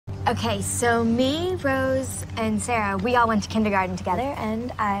Okay, so me, Rose, and Sarah, we all went to kindergarten together,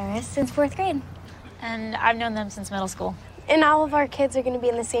 and Iris since 4th grade. And I've known them since middle school. And all of our kids are going to be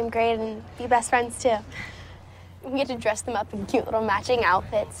in the same grade and be best friends, too. We get to dress them up in cute little matching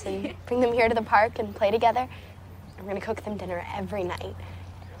outfits and bring them here to the park and play together. And we're going to cook them dinner every night.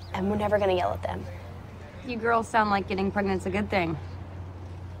 And we're never going to yell at them. You girls sound like getting pregnant's a good thing.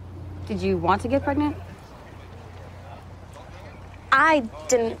 Did you want to get pregnant? I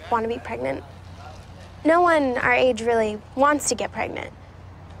didn't want to be pregnant. No one our age really wants to get pregnant.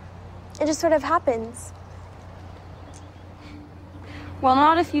 It just sort of happens. Well,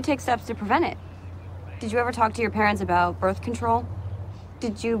 not if you take steps to prevent it. Did you ever talk to your parents about birth control?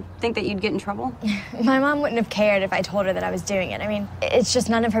 Did you think that you'd get in trouble? My mom wouldn't have cared if I told her that I was doing it. I mean, it's just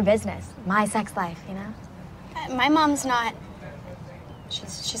none of her business. My sex life, you know? My mom's not...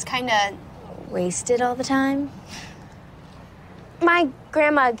 She's kind of... Wasted all the time? My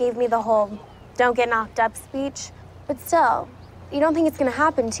grandma gave me the whole don't get knocked up speech, but still, you don't think it's gonna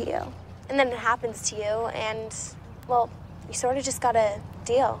happen to you. And then it happens to you, and, well, you sort of just gotta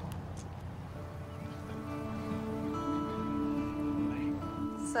deal.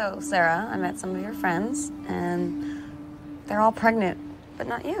 So, Sarah, I met some of your friends, and they're all pregnant, but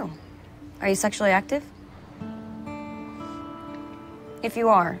not you. Are you sexually active? If you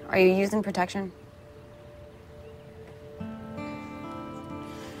are you using protection?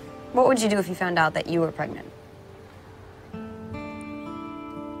 What would you do if you found out that you were pregnant?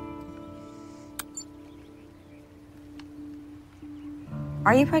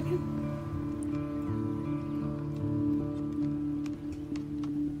 Are you pregnant?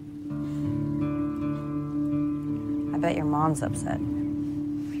 I bet your mom's upset.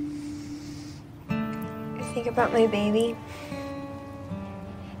 I think about my baby,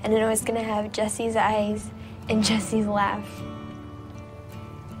 and I know it's gonna have Jesse's eyes and Jesse's laugh.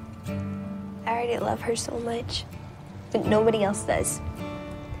 I already love her so much, but nobody else does.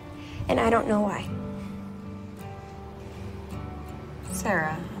 And I don't know why.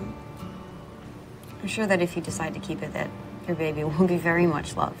 Sarah, I'm sure that if you decide to keep it, that your baby will be very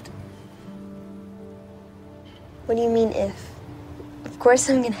much loved. What do you mean if? Of course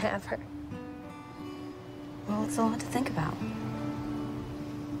I'm gonna have her. Well, it's a lot to think about.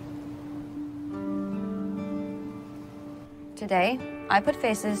 Today, I put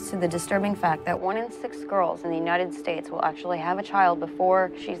faces to the disturbing fact that 1 in 6 girls in the United States will actually have a child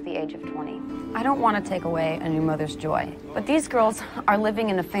before she's the age of 20. I don't want to take away a new mother's joy, but these girls are living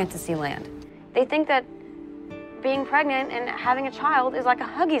in a fantasy land. They think that being pregnant and having a child is like a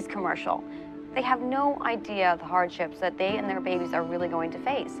Huggies commercial. They have no idea of the hardships that they and their babies are really going to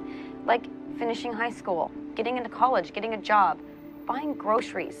face, like finishing high school, getting into college, getting a job, buying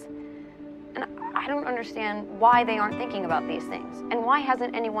groceries. And I don't understand why they aren't thinking about these things. And why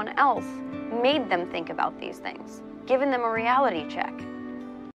hasn't anyone else made them think about these things, given them a reality check?